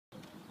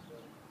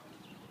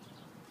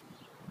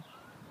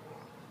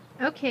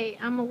Okay,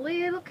 I'm a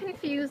little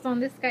confused on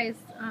this guy's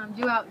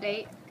due out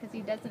date because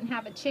he doesn't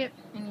have a chip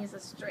and he's a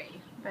stray,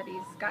 but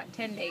he's got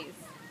 10 days.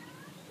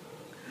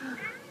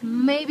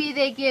 Maybe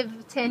they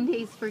give 10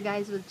 days for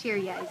guys with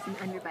cherry eyes and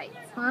underbites,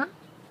 huh?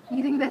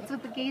 You think that's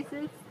what the case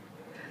is?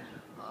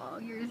 Oh,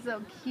 you're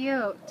so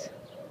cute.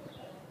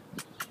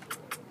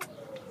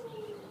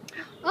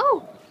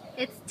 Oh,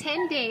 it's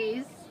 10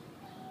 days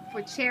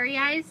for cherry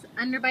eyes,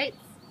 underbites,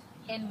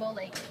 and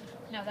bow-legged.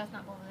 No, that's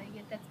not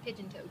bow-legged, that's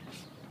pigeon-toed.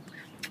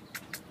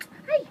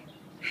 Hi!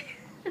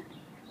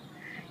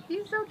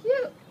 You're so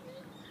cute.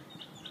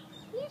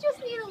 You just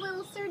need a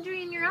little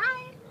surgery in your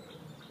eye.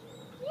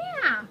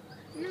 Yeah,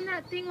 and then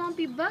that thing won't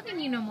be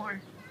bugging you no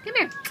more. Come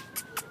here.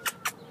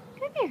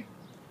 Come here.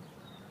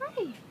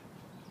 Hi.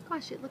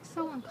 Gosh, it looks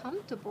so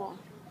uncomfortable.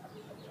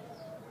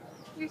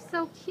 You're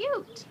so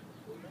cute.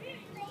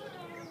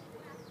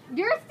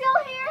 You're still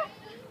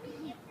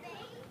here?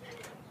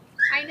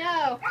 I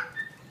know.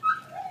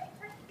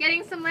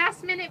 Getting some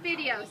last minute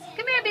videos.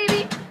 Come here,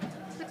 baby.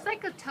 Looks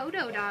like a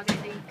Toto dog, I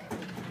think.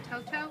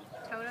 Toto?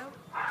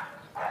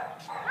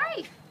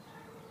 Hi.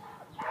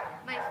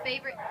 My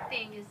favorite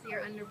thing is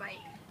your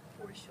underbite,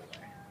 for sure.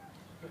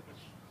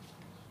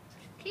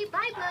 Okay,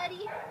 bye,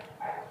 buddy.